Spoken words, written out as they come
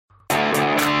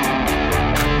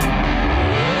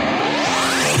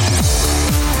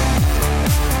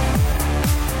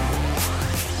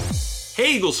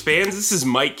Hey Eagles fans, this is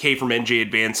Mike K from NJ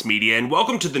Advanced Media, and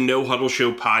welcome to the No Huddle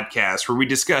Show podcast, where we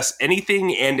discuss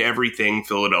anything and everything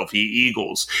Philadelphia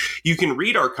Eagles. You can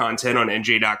read our content on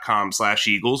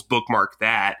nj.com/Eagles, bookmark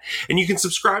that, and you can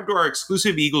subscribe to our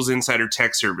exclusive Eagles Insider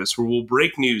Tech service, where we'll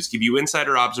break news, give you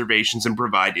insider observations, and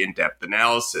provide in-depth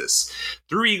analysis.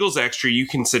 Through Eagles Extra, you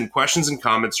can send questions and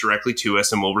comments directly to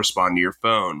us, and we'll respond to your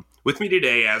phone. With me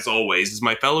today, as always, is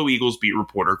my fellow Eagles beat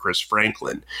reporter, Chris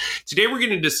Franklin. Today, we're going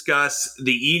to discuss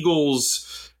the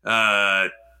Eagles'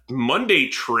 Monday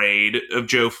trade of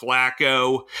Joe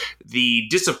Flacco, the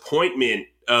disappointment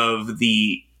of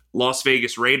the Las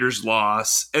Vegas Raiders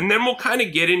loss, and then we'll kind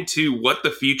of get into what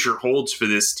the future holds for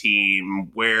this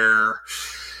team, where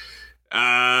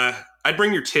I'd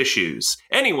bring your tissues.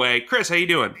 Anyway, Chris, how you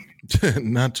doing?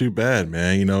 Not too bad,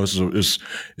 man. You know, it's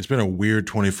been a weird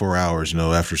 24 hours, you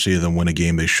know, after seeing them win a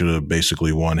game they should have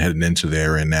basically won heading into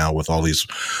there. And now with all these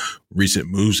recent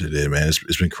moves they did, man,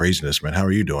 it's been craziness, man. How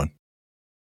are you doing?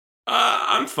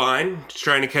 I'm fine. Just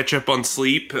trying to catch up on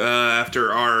sleep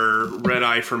after our red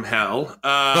eye from hell.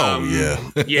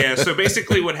 Yeah. So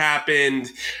basically what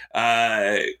happened,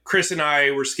 Chris and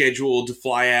I were scheduled to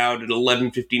fly out at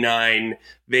 11:59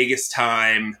 Vegas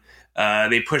time.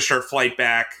 They pushed our flight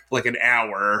back like an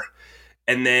hour,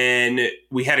 and then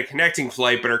we had a connecting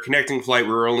flight, but our connecting flight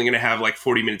we were only going to have like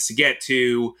 40 minutes to get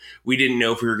to. We didn't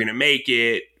know if we were going to make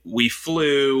it. We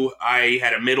flew. I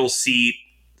had a middle seat,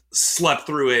 slept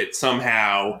through it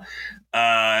somehow,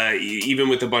 even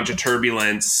with a bunch of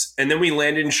turbulence. And then we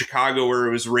landed in Chicago, where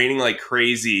it was raining like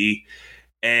crazy,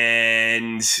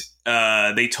 and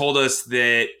they told us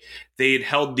that they had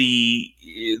held the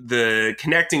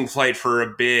connecting flight for a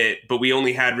bit, but we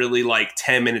only had really like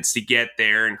 10 minutes to get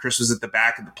there, and Chris was at the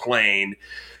back of the plane.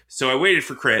 So I waited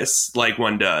for Chris, like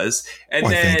one does. And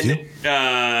we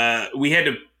had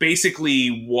to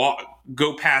basically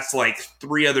go past like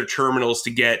 3 other terminals to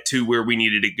get to where we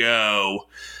needed to go.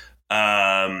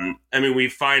 We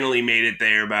finally made it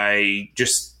there by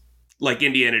just like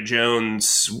Indiana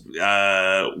Jones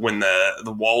when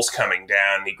the wall's coming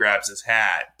down and he grabs his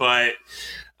hat. But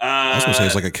I was going to say,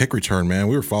 it's like a kick return, man.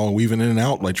 We were weaving in and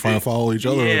out, like trying to follow each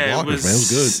other. Yeah, blockers, man. It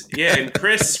was good. Yeah, and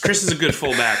Chris is a good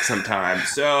fullback sometimes.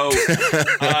 So,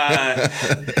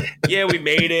 we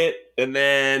made it. And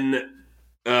then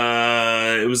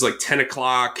it was like 10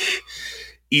 o'clock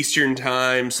Eastern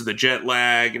time, so the jet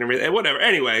lag and everything. Whatever.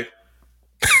 Anyway,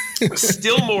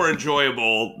 still more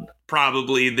enjoyable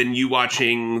probably than you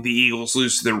watching the Eagles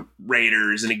lose to the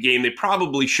Raiders in a game they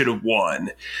probably should have won.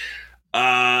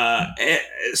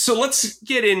 So let's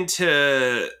get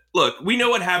into, look, we know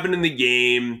what happened in the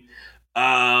game.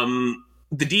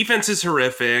 The defense is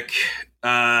horrific.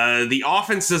 The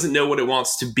offense doesn't know what it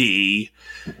wants to be.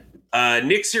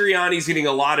 Nick Sirianni's getting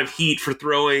a lot of heat for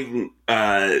throwing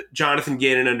Jonathan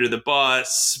Gannon under the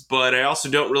bus, but I also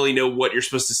don't really know what you're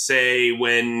supposed to say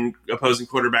when opposing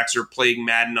quarterbacks are playing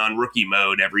Madden on rookie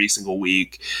mode every single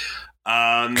week.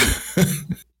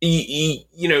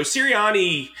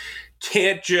 Sirianni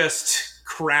can't just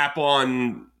crap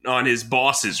on his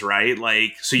bosses, right?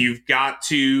 Like, so you've got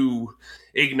to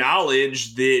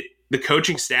acknowledge that the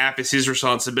coaching staff is his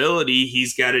responsibility.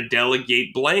 He's got to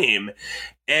delegate blame.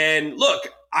 And look,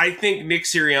 I think Nick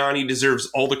Sirianni deserves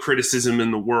all the criticism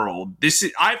in the world.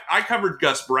 I covered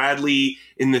Gus Bradley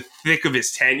in the thick of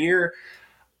his tenure.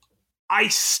 I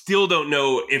still don't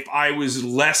know if I was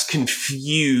less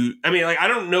confused. I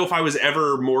don't know if I was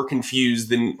ever more confused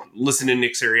than listening to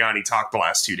Nick Sirianni talk the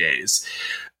last 2 days.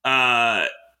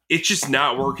 It's just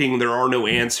not working. There are no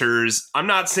answers. I'm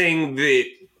not saying that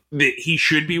he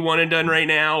should be one and done right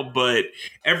now, but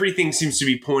everything seems to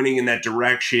be pointing in that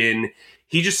direction.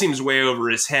 He just seems way over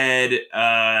his head.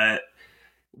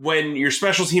 When your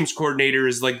special teams coordinator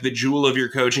is like the jewel of your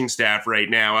coaching staff right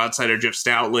now, outside of Jeff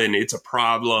Stoutland, it's a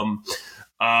problem.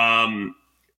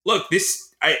 Look,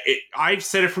 I've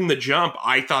said it from the jump.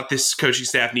 I thought this coaching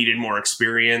staff needed more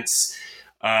experience,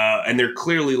 and they're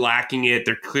clearly lacking it.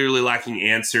 They're clearly lacking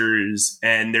answers,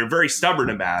 and they're very stubborn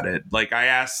about it. Like, I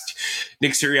asked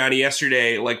Nick Sirianni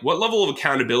yesterday, like, what level of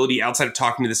accountability outside of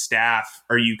talking to the staff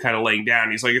are you kind of laying down?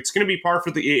 He's like, it's going to be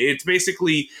it's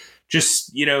basically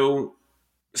just,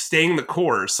 staying the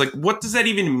course. Like, what does that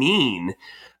even mean?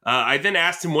 I then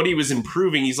asked him what he was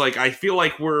improving. He's like, I feel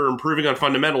like we're improving on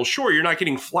fundamentals. Sure, you're not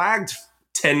getting flagged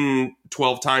 10,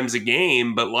 12 times a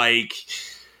game, but like,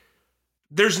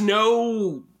 there's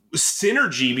no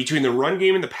synergy between the run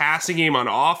game and the passing game on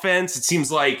offense. It seems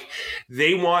like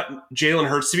they want Jalen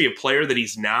Hurts to be a player that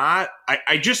he's not.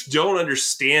 I just don't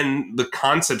understand the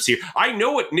concepts here. I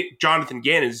know what Jonathan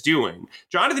Gannon is doing.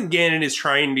 Jonathan Gannon is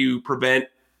trying to prevent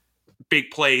big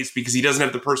plays because he doesn't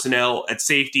have the personnel at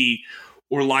safety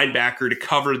or linebacker to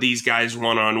cover these guys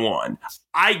one-on-one.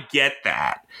 I get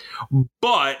that.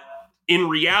 But in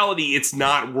reality, it's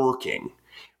not working.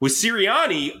 With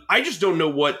Sirianni, I just don't know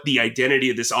what the identity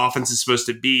of this offense is supposed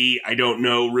to be. I don't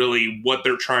know really what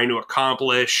they're trying to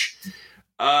accomplish.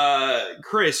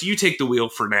 Chris, you take the wheel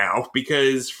for now,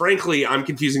 because frankly, I'm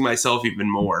confusing myself even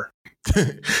more.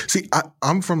 See,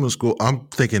 I'm from the school. I'm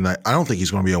thinking that I don't think he's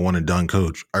going to be a one and done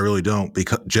coach. I really don't,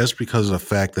 because of the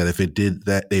fact that if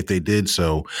they did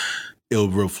so, it'll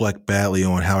reflect badly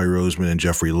on Howie Roseman and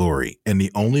Jeffrey Lurie. And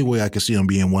the only way I can see him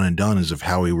being one and done is if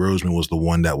Howie Roseman was the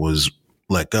one that was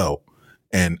let go.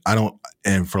 And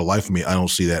for the life of me, I don't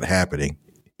see that happening.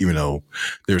 Even though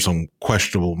there's some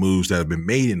questionable moves that have been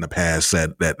made in the past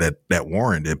that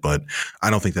warrant it, but I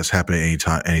don't think that's happening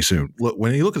any soon. Look,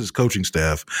 when you look at this coaching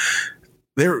staff,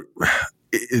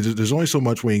 there's only so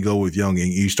much when you go with young,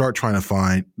 and you start trying to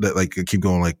find that, like, keep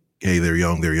going, like, hey, they're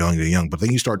young, but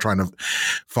then you start trying to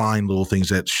find little things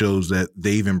that shows that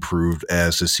they've improved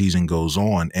as the season goes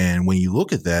on. And when you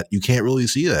look at that, you can't really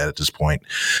see that at this point.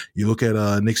 You look at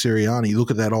Nick Sirianni, you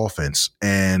look at that offense,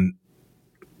 and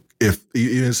if you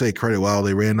even say credit, well,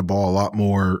 they ran the ball a lot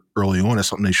more early on. That's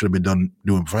something they should have been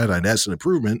doing before that. That's an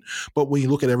improvement. But when you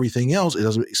look at everything else, it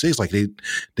doesn't. It seems like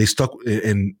they stuck.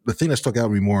 And the thing that stuck out to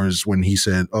me more is when he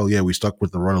said, "Oh yeah, we stuck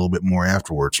with the run a little bit more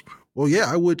afterwards." Well,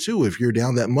 yeah, I would too. If you're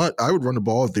down that much, I would run the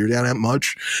ball if they're down that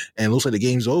much, and it looks like the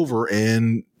game's over,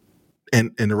 and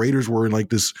the Raiders were in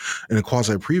a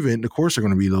quasi prevent. Of course, they're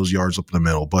going to be those yards up in the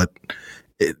middle, but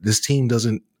this team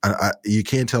doesn't. You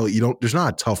can't tell. There's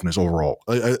not a toughness overall.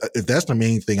 If that's the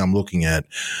main thing I'm looking at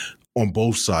on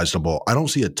both sides of the ball, I don't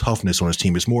see a toughness on this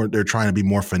team. It's more they're trying to be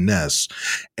more finesse,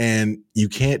 and you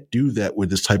can't do that with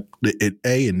this type.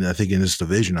 And I think in this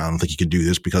division, I don't think you can do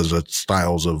this because of the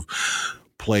styles of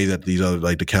play that these other,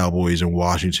 like the Cowboys and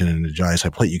Washington and the Giants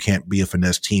have played. You can't be a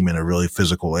finesse team in a really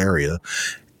physical area,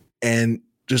 and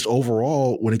just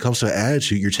overall, when it comes to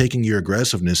attitude, you're taking your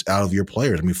aggressiveness out of your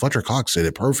players. I mean, Fletcher Cox said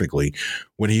it perfectly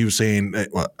when he was saying,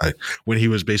 when he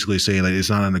was basically saying that it's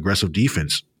not an aggressive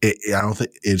defense. I don't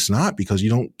think it's not, because you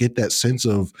don't get that sense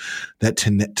of that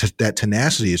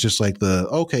tenacity. It's just like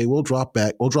we'll drop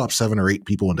back, we'll drop 7 or 8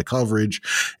 people into coverage,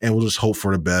 and we'll just hope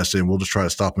for the best, and we'll just try to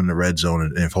stop them in the red zone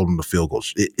and hold them to field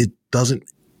goals. It doesn't.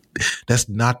 That's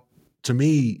not, to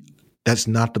me. That's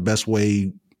not the best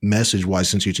way. Message wise,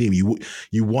 since your team,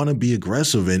 you want to be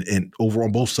aggressive and over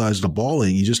on both sides of the ball,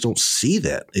 and you just don't see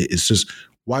that. It's just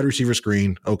wide receiver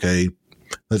screen. Okay,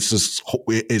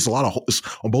 it's a lot of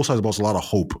on both sides of the ball. It's a lot of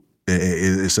hope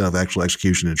instead of actual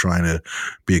execution and trying to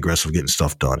be aggressive, getting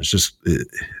stuff done. It's just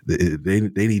they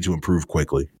need to improve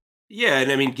quickly. Yeah,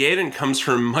 and I mean, Gannon comes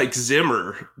from Mike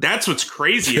Zimmer. That's what's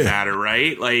crazy about it,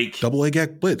 right? Like double A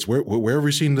gap blitz. Where have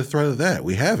we seen the threat of that?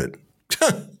 We haven't.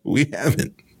 We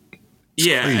haven't. It's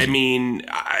crazy. I mean,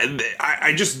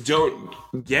 I just don't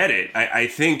get it. I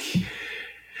think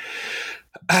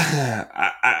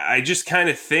I just kind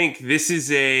of think this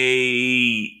is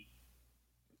a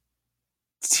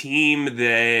team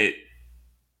that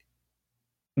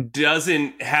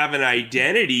doesn't have an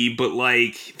identity, but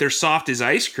like they're soft as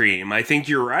ice cream. I think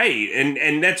you're right.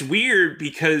 And that's weird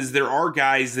because there are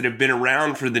guys that have been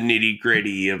around for the nitty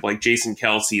gritty of like Jason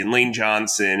Kelsey and Lane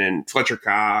Johnson and Fletcher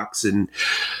Cox and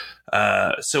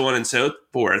so on and so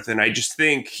forth. And I just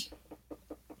think,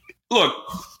 look,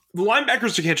 the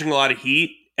linebackers are catching a lot of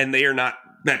heat and they are not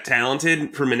that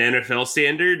talented from an NFL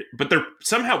standard, but they're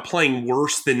somehow playing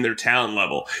worse than their talent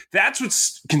level. That's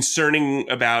what's concerning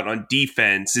about on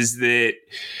defense, is that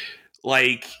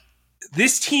like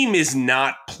this team is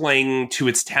not playing to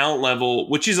its talent level,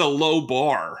 which is a low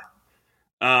bar.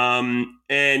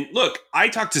 And look, I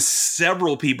talked to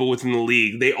several people within the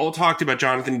league. They all talked about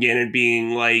Jonathan Gannon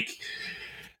being like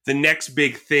the next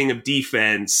big thing of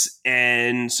defense.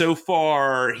 And so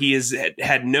far he has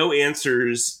had no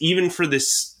answers, even for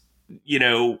this,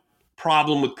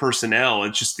 problem with personnel.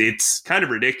 It's kind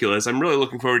of ridiculous. I'm really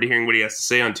looking forward to hearing what he has to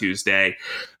say on Tuesday.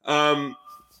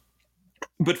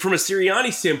 But from a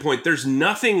Sirianni standpoint, there's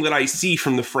nothing that I see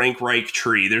from the Frank Reich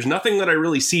tree. There's nothing that I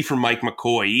really see from Mike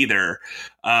McCoy either.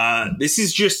 This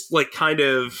is just like kind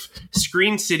of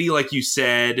screen city, like you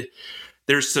said.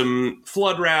 There's some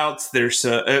flood routes. There's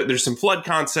some flood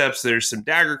concepts. There's some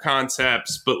dagger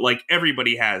concepts, but like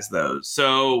everybody has those.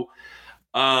 So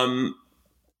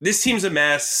this team's a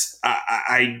mess.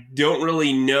 I don't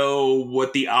really know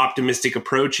what the optimistic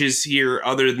approach is here,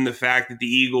 other than the fact that the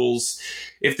Eagles,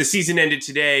 if the season ended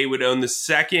today, would own the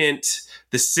second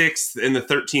the 6th and the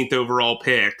 13th overall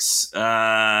picks.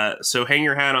 So hang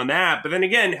your hat on that. But then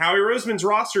again, Howie Roseman's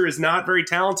roster is not very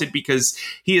talented because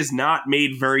he has not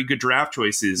made very good draft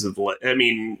choices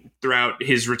throughout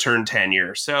his return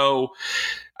tenure. So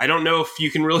I don't know if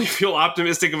you can really feel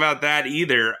optimistic about that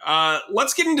either.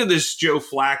 Let's get into this Joe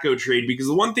Flacco trade, because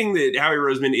the one thing that Howie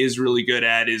Roseman is really good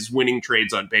at is winning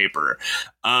trades on paper.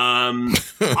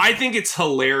 I think it's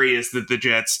hilarious that the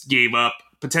Jets gave up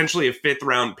potentially a 5th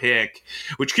round pick,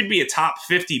 which could be a top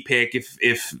 50 pick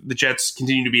if the Jets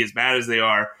continue to be as bad as they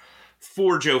are,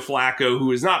 for Joe Flacco, who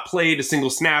has not played a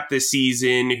single snap this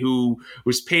season, who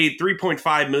was paid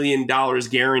 $3.5 million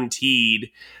guaranteed,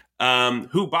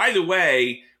 who, by the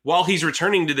way, while he's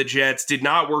returning to the Jets, did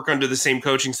not work under the same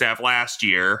coaching staff last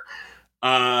year.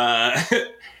 Talk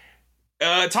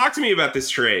to me about this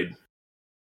trade.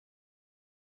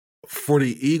 For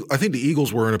I think the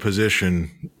Eagles were in a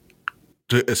position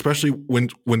to, especially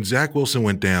when Zach Wilson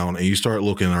went down, and you start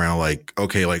looking around like,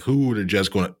 okay, like who are the Jets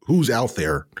who's out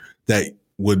there that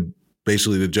would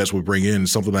basically the Jets would bring in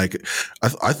something like,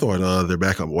 I thought their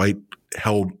backup White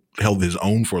held his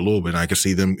own for a little bit. And I could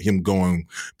see him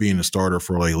being a starter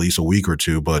for like at least a week or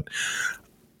two, but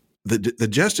the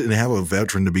Jets didn't have a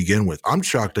veteran to begin with. I'm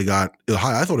shocked they got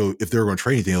high. I thought if they were going to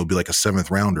trade anything, it would be like a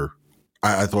 7th rounder.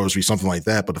 I thought it would be something like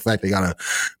that, but the fact they got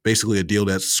basically a deal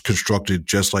that's constructed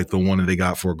just like the one that they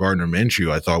got for Gardner Minshew,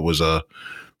 I thought was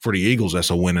for the Eagles, that's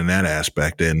a win in that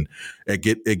aspect, and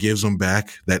it gives them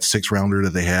back that 6th rounder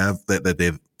that they have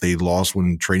that they lost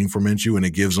when trading for Minshew, and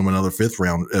it gives them another 5th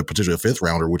round, potentially a 5th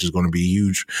rounder, which is going to be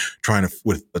huge, trying to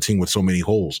with a team with so many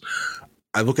holes.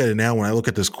 I look at it now when I look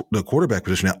at the quarterback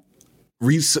position now.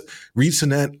 Reed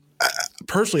Sinnett,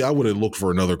 personally, I would have looked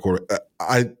for another quarter.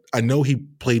 I know he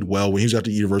played well when he was at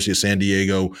the University of San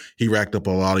Diego. He racked up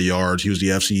a lot of yards. He was the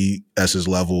FCS's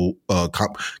level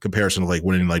comparison of like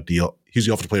winning like he's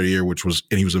the Offensive Player of the Year,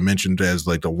 and he was mentioned as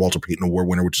like the Walter Payton Award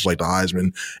winner, which is like the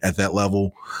Heisman at that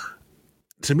level.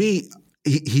 To me,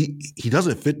 he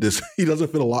doesn't fit this. He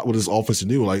doesn't fit a lot with this offense to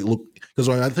do. Like, look, because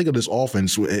when I think of this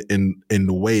offense in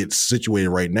the way it's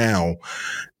situated right now,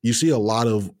 you see a lot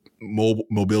of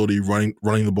mobility, running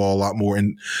the ball a lot more,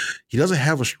 and he doesn't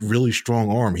have a really strong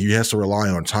arm. He has to rely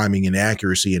on timing and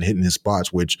accuracy and hitting his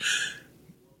spots, which,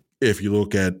 if you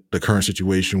look at the current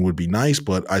situation, would be nice.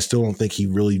 But I still don't think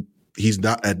he's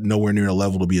not at nowhere near a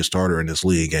level to be a starter in this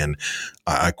league, and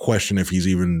I question if he's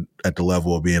even at the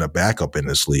level of being a backup in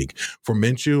this league. For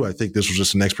Minshew, I think this was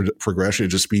just the next progression. It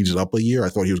just speeds it up a year. I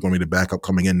thought he was going to be the backup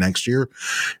coming in next year,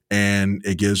 and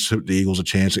it gives the Eagles a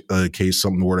chance in case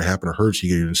something were to happen to Hurts,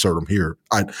 you can insert him here.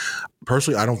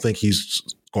 Personally, I don't think he's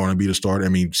going to be the starter. I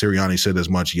mean, Sirianni said as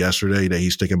much yesterday that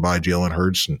he's sticking by Jalen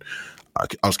Hurts, and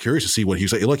I was curious to see what he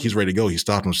said. Look, he's ready to go. He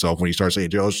stopped himself when he started saying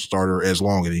Joe's starter as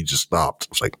long, and he just stopped.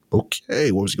 I was like,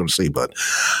 okay, what was he going to say? But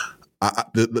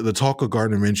the talk of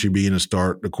Gardner Minshew being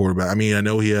the quarterback. I mean, I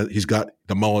know he's got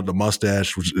the mullet, the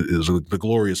mustache, which is the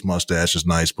glorious mustache is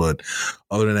nice, but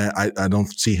other than that, I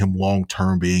don't see him long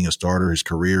term being a starter. His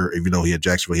career, even though he had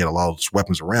Jacksonville, he had a lot of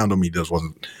weapons around him. He just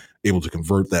wasn't able to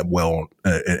convert that well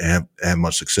and have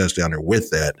much success down there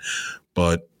with that.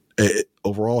 But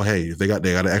overall, hey, they got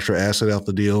an extra asset out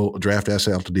the deal, a draft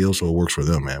asset out the deal, so it works for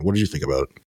them, man. What did you think about it?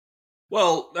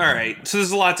 Well, all right. So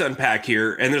there's a lot to unpack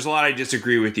here, and there's a lot I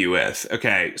disagree with you with.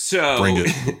 Okay, so bring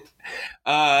it.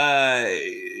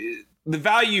 The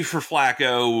value for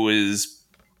Flacco was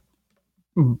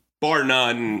bar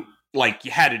none. Like,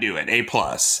 you had to do it, A+.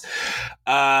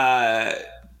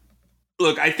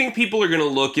 Look, I think people are going to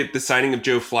look at the signing of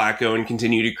Joe Flacco and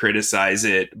continue to criticize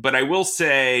it. But I will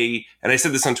say, and I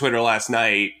said this on Twitter last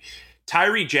night,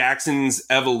 Tyree Jackson's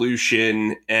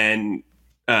evolution and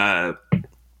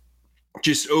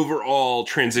just overall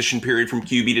transition period from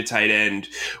QB to tight end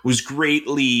was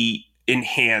greatly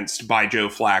enhanced by Joe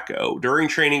Flacco. During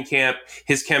training camp,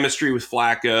 his chemistry with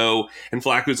Flacco and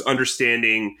Flacco's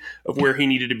understanding of where he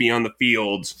needed to be on the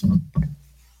field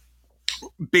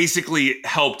basically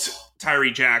helped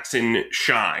Tyree Jackson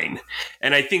shine.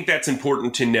 And I think that's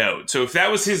important to note. So if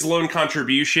that was his lone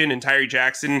contribution and Tyree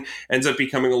Jackson ends up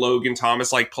becoming a Logan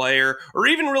Thomas-like player, or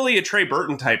even really a Trey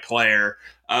Burton-type player,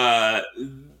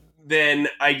 then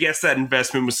I guess that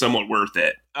investment was somewhat worth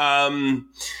it.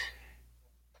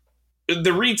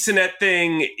 The Reed Sinnett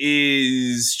thing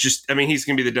is just, I mean, he's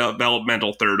going to be the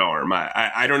developmental third arm.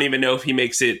 I don't even know if he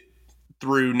makes it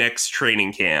through next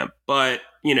training camp, but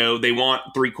you know, they want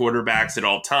 3 quarterbacks at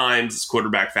all times. This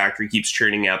quarterback factory keeps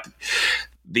churning out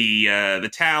the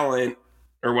talent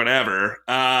or whatever.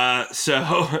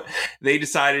 So they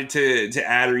decided to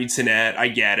add Reed Sinnett. I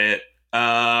get it.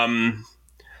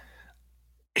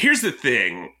 Here's the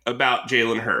thing about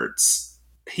Jalen Hurts.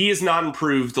 he has not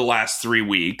improved the last 3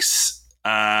 weeks.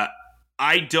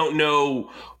 I don't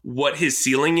know what his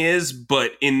ceiling is,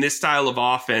 but in this style of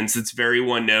offense, it's very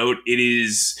one note. It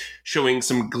is showing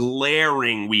some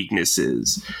glaring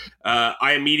weaknesses.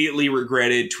 I immediately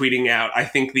regretted tweeting out, I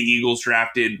think the Eagles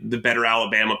drafted the better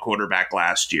Alabama quarterback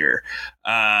last year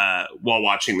while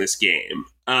watching this game.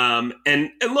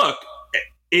 And look,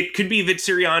 it could be that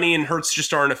Sirianni and Hurts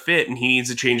just aren't a fit and he needs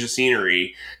a change of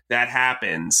scenery. That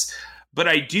happens. But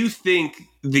I do think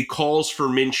the calls for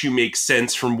Minshew make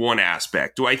sense from one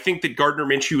aspect. Do I think that Gardner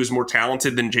Minshew is more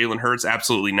talented than Jalen Hurts?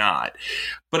 Absolutely not.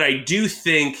 But I do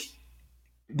think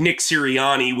Nick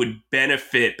Sirianni would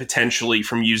benefit potentially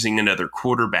from using another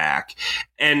quarterback.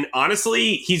 And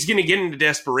honestly, he's going to get into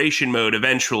desperation mode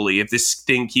eventually if this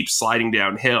thing keeps sliding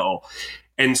downhill.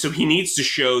 And so he needs to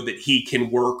show that he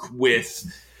can work with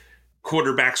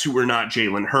quarterbacks who were not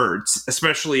Jalen Hurts,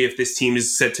 especially if this team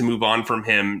is set to move on from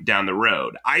him down the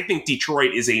road. I think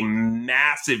Detroit is a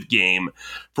massive game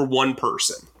for one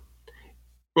person.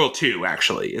 Well, two,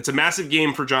 actually. It's a massive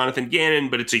game for Jonathan Gannon,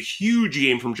 but it's a huge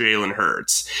game from Jalen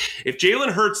Hurts. If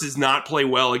Jalen Hurts does not play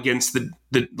well against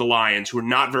the Lions, who are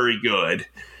not very good,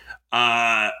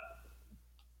 I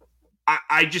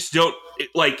just don't,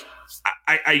 like,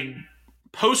 I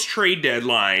post-trade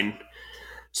deadline,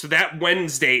 so that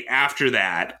Wednesday after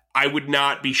that, I would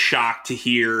not be shocked to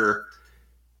hear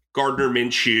Gardner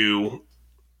Minshew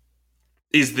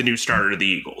is the new starter of the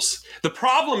Eagles. The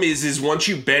problem is once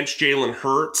you bench Jalen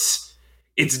Hurts,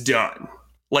 it's done.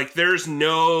 Like, there's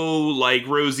no, like,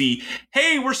 rosy,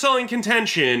 hey, we're selling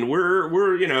contention. We're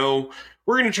going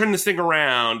to turn this thing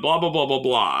around, blah, blah, blah, blah,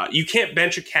 blah. You can't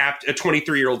bench a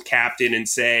 23-year-old captain and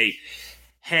say,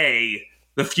 hey,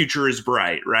 the future is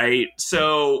bright, right?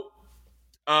 So,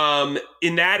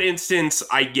 in that instance,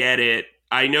 I get it.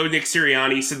 I know Nick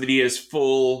Sirianni said that he has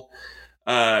full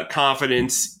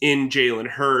confidence in Jalen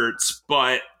Hurts,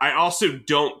 but I also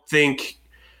don't think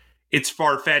it's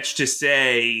far-fetched to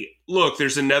say, look,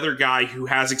 there's another guy who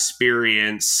has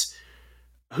experience,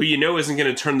 who isn't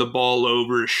going to turn the ball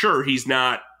over. Sure, he's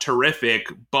not terrific,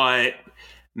 but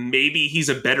maybe he's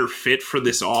a better fit for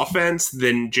this offense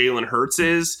than Jalen Hurts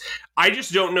is. I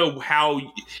just don't know how.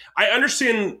 I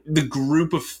understand the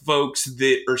group of folks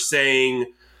that are saying,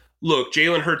 look,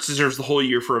 Jalen Hurts deserves the whole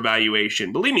year for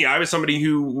evaluation. Believe me, I was somebody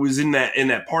who was in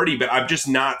that party, but I'm just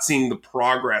not seeing the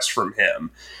progress from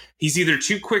him. He's either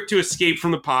too quick to escape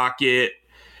from the pocket.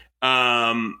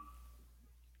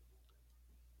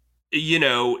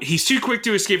 He's too quick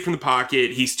to escape from the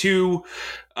pocket. He's too,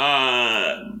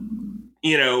 as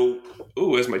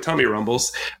my tummy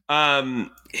rumbles.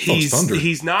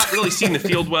 He's not really seen the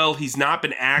field well. He's not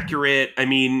been accurate. I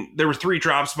mean, there were 3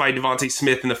 drops by Devontae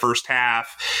Smith in the first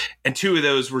half, and 2 of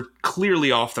those were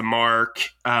clearly off the mark.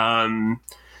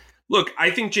 Look, I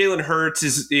think Jalen Hurts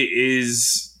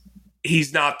is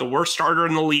he's not the worst starter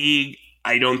in the league.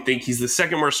 I don't think he's the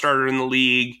second worst starter in the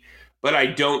league, but I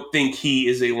don't think he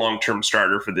is a long-term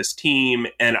starter for this team.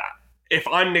 And if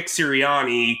I'm Nick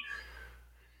Sirianni,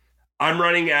 I'm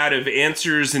running out of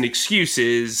answers and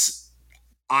excuses.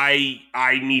 I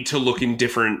need to look in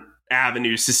different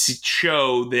avenues to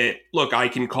show that, look, I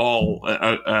can call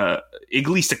at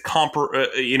least a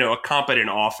competent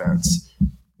offense.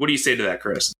 What do you say to that,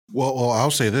 Chris? Well, I'll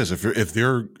say this: if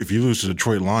you lose to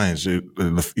Detroit Lions,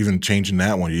 even changing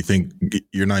that one, you think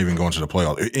you're not even going to the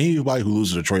playoffs. Anybody who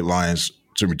loses to Detroit Lions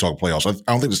should be talking playoffs. I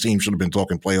don't think this team should have been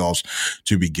talking playoffs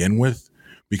to begin with,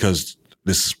 because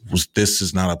this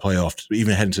is not a playoff.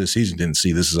 Even heading to the season, didn't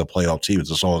see this is a playoff team.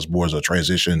 It's all as more as a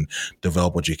transition,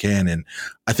 develop what you can, and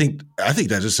I think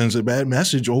that just sends a bad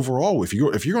message overall. If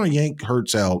you're going to yank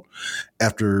Hurts out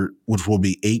after which will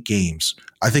be 8 games,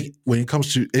 I think when it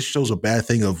comes to it shows a bad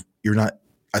thing of you're not.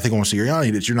 I think I want to see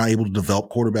Sirianni that you're not able to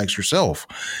develop quarterbacks yourself,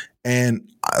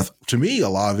 and to me, a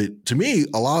lot of it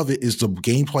is the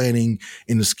game planning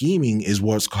and the scheming is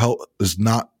is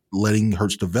not letting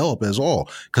Hurts develop as all,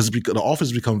 because the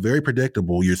offense has become very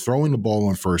predictable. You're throwing the ball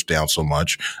on first down so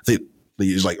much.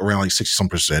 It's like around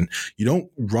 60-some%. You don't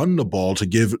run the ball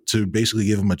to basically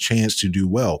give them a chance to do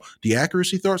well. The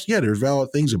accuracy thoughts, yeah, there's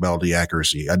valid things about the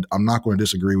accuracy. I'm not going to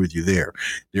disagree with you there.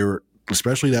 There,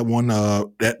 especially that one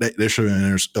that should have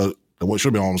been what should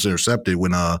have been almost intercepted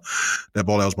when that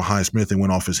ball that was behind Smith and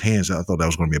went off his hands. I thought that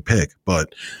was going to be a pick,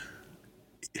 but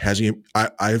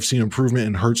I've seen improvement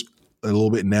in Hurts a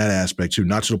little bit in that aspect too.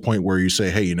 Not to the point where you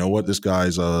say, hey, you know what, this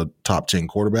guy's a top 10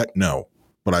 quarterback. No,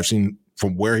 but I've seen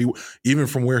from where he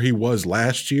was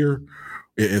last year,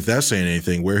 if that's saying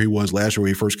anything, where he was last year when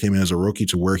he first came in as a rookie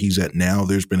to where he's at now,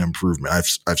 there's been improvement.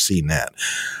 I've seen that.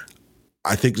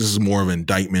 I think this is more of an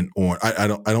indictment on. I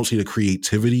don't see the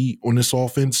creativity on this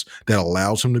offense that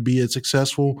allows him to be as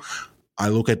successful. I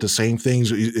look at the same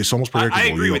things. It's almost predictable. I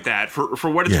agree with that. For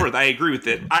what it's worth, I agree with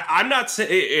it. I'm not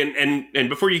saying, and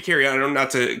before you carry on, I don't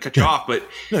not to cut you off, but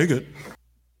no, you're good.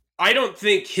 I don't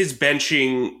think his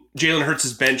benching, Jalen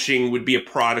Hurts' benching, would be a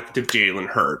product of Jalen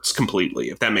Hurts completely,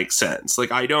 if that makes sense.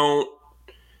 Like,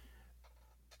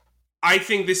 I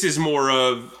think this is more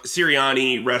of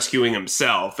Sirianni rescuing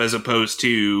himself as opposed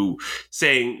to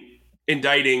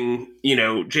indicting,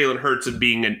 Jalen Hurts of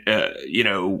being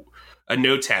a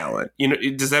no talent.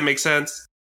 Does that make sense?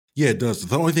 Yeah, it does.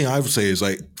 The only thing I would say is,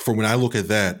 like, from when I look at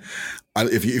that,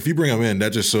 if you bring him in,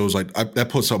 that just shows that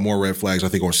puts up more red flags, I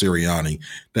think, on Sirianni,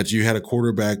 that you had a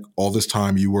quarterback all this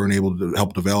time, you weren't able to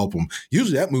help develop him.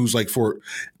 Usually that move's like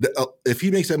if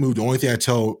he makes that move, the only thing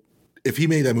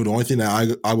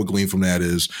that I would glean from that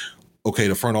is, okay,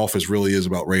 the front office really is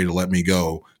about ready to let me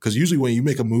go. Because usually when you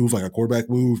make a move like a quarterback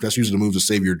move, that's usually the move to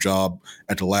save your job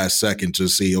at the last second to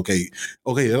see, okay,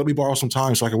 let me borrow some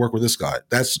time so I can work with this guy.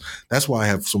 That's why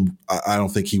I don't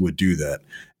think he would do that.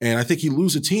 And I think he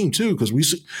lose a team too, because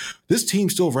this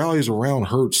team still rallies around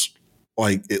Hurts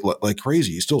like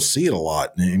crazy. You still see it a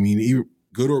lot. I mean, either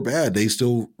good or bad, they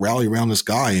still rally around this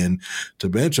guy, and to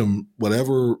bench him,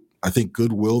 whatever I think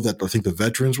goodwill that I think the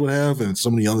veterans would have and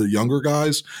some of the other younger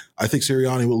guys, I think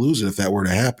Sirianni would lose it if that were to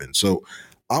happen. So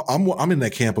I'm in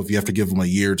that camp of you have to give him a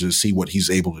year to see what he's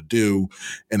able to do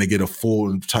and to get a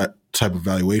full type of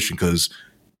evaluation, because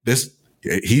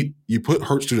you put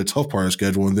Hurts through the tough part of the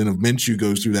schedule, and then if Minshew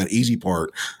goes through that easy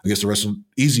part, I guess the rest of the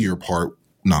easier part,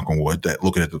 knock on wood, that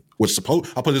looking at what's supposed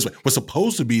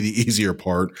to be the easier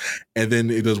part, and then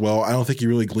it does well. I don't think you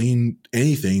really glean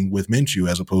anything with Minshew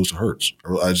as opposed to Hurts.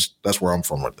 That's where I'm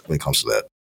from when it comes to that.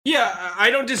 Yeah, I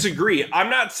don't disagree. I'm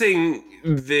not saying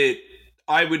that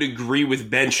I would agree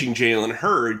with benching Jalen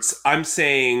Hurts. I'm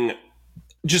saying,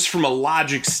 just from a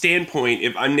logic standpoint,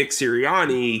 if I'm Nick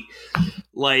Sirianni,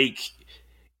 like,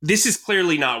 this is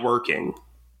clearly not working.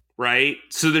 Right?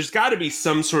 So there's got to be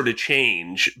some sort of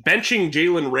change. Benching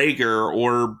Jalen Reagor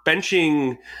or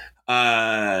benching,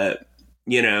 I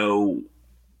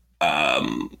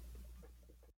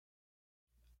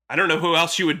don't know who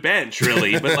else you would bench,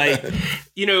 really. But,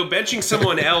 benching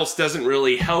someone else doesn't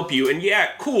really help you. And, yeah,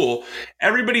 cool.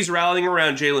 Everybody's rallying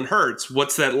around Jalen Hurts.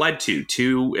 What's that led to?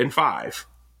 2-5,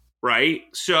 right?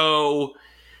 So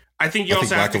I think you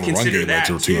also have to consider that,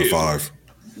 too. 2-5.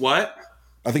 What?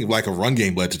 I think lack of run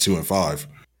game led to 2-5.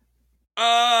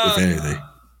 If anything,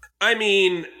 I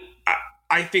mean,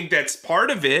 I think that's part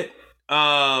of it.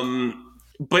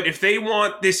 But if they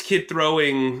want this kid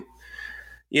throwing,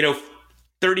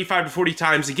 35 to 40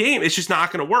 times a game, it's just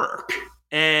not going to work.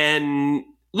 And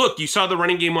look, you saw the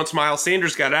running game once Miles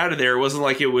Sanders got out of there. It wasn't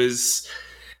like it was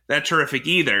that terrific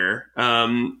either.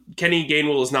 Kenny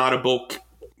Gainwell is not a bulk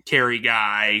carry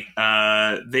guy.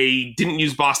 They didn't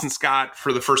use Boston Scott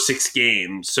for the first 6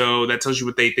 games, so that tells you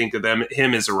what they think of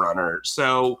him as a runner.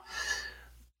 So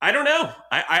I don't know.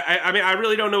 I mean, I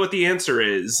really don't know what the answer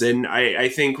is, and I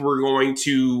think we're going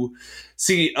to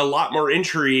see a lot more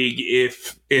intrigue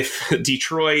if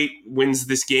Detroit wins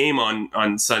this game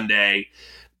on Sunday,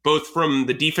 both from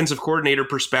the defensive coordinator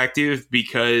perspective,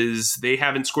 because they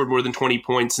haven't scored more than 20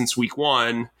 points since week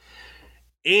 1,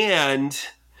 and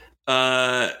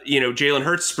Jalen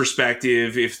Hurts'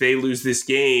 perspective, if they lose this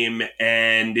game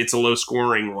and it's a low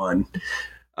scoring one.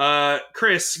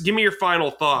 Chris, give me your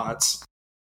final thoughts.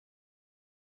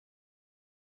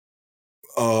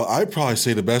 I'd probably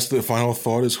say the final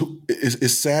thought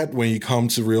is sad when you come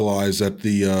to realize that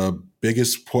the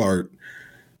biggest part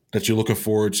that you're looking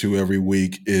forward to every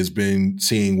week is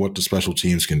seeing what the special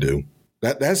teams can do.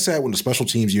 That's sad when the special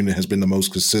teams unit has been the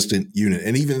most consistent unit.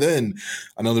 And even then,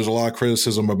 I know there's a lot of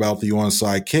criticism about the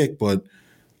onside kick, but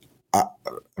I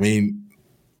mean,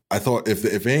 I thought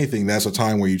if anything, that's a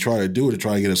time where you try to do it to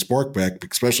try to get a spark back,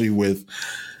 especially with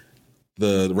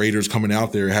the Raiders coming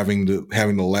out there having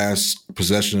the last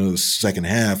possession of the second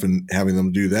half and having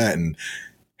them do that. And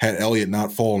had Elliott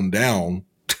not fallen down,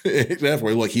 that's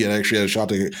where like he had actually had a shot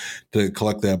to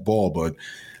collect that ball. But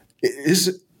is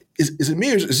it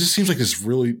me, or it just seems like it's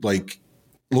really like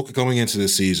coming into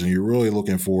this season, you're really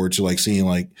looking forward to like seeing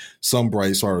like some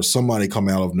bright star or somebody come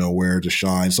out of nowhere to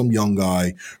shine, some young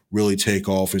guy really take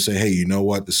off and say, hey, you know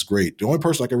what, this is great. The only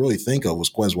person I could really think of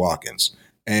was Quez Watkins.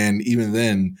 And even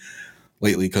then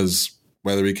lately, because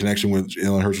whether he connection with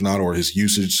Jalen Hurts or not, or his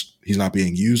usage, he's not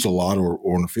being used a lot or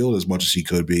on the field as much as he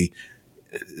could be.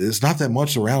 It's not that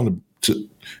much around to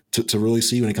really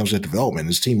see when it comes to development.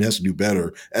 His team has to do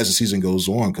better as the season goes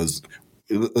on, because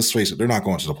let's face it, they're not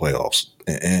going to the playoffs.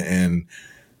 And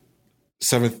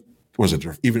 7th. Was it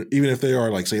even if they are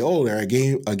like say, oh, they're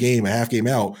a half game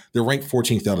out, they're ranked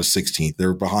 14th out of 16th.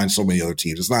 They're behind so many other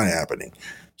teams. It's not happening.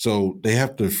 So they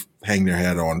have to hang their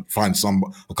head on, find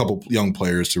a couple young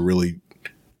players to really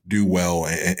do well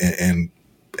and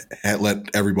let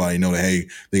everybody know that, hey,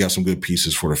 they got some good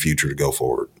pieces for the future to go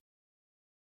forward.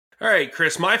 All right,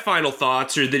 Chris, my final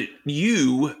thoughts are that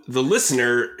you, the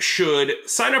listener, should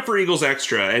sign up for Eagles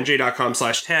Extra,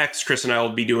 nj.com/text. Chris and I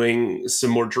will be doing some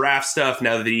more draft stuff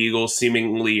now that the Eagles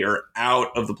seemingly are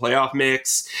out of the playoff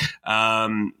mix.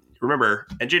 Remember,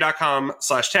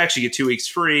 nj.com/text, you get 2 weeks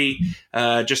free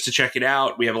just to check it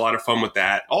out. We have a lot of fun with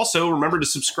that. Also, remember to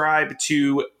subscribe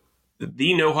to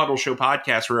the No Huddle Show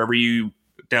podcast wherever you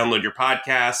download your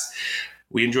podcasts.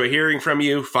 We enjoy hearing from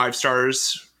you. 5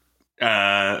 stars.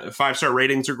 5-star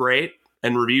ratings are great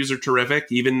and reviews are terrific,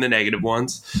 even the negative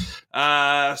ones.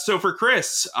 So for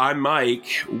Chris, I'm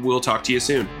Mike. We'll talk to you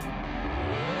soon.